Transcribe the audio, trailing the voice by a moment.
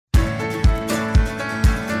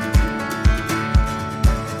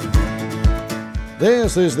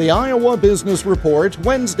This is the Iowa Business Report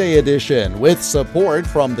Wednesday edition with support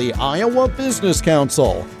from the Iowa Business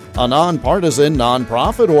Council, a nonpartisan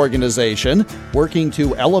nonprofit organization working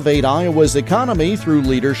to elevate Iowa's economy through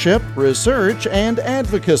leadership, research, and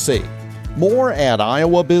advocacy. More at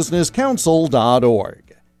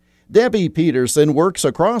iowabusinesscouncil.org. Debbie Peterson works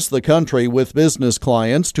across the country with business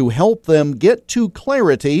clients to help them get to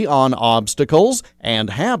clarity on obstacles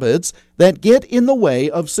and habits that get in the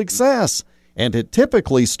way of success. And it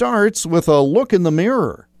typically starts with a look in the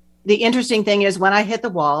mirror. The interesting thing is when I hit the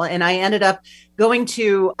wall and I ended up going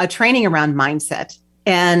to a training around mindset,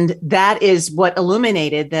 and that is what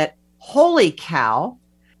illuminated that, holy cow,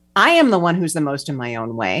 I am the one who's the most in my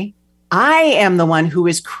own way. I am the one who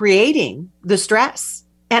is creating the stress,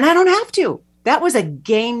 and I don't have to. That was a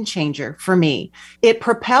game changer for me. It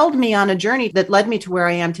propelled me on a journey that led me to where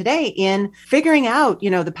I am today in figuring out,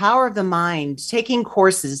 the power of the mind, taking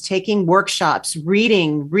courses, taking workshops,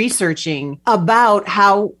 reading, researching about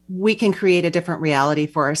how we can create a different reality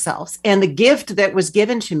for ourselves. And the gift that was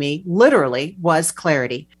given to me literally was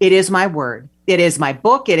clarity. It is my word. It is my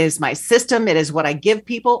book. It is my system. It is what I give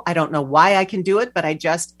people. I don't know why I can do it, but I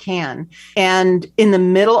just can. And in the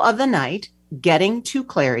middle of the night, getting to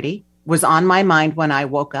clarity was on my mind when I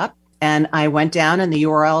woke up, and I went down and the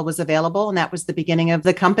URL was available, and that was the beginning of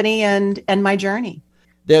the company and my journey.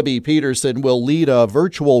 Debbie Peterson will lead a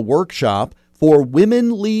virtual workshop for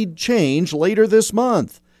Women Lead Change later this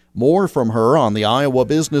month. More from her on the Iowa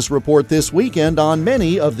Business Report this weekend on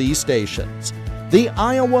many of these stations. The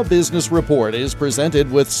Iowa Business Report is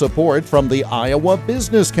presented with support from the Iowa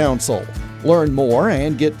Business Council. Learn more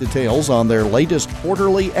and get details on their latest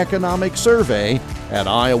quarterly economic survey at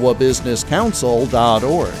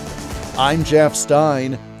iowabusinesscouncil.org. I'm Jeff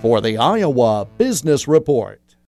Stein for the Iowa Business Report.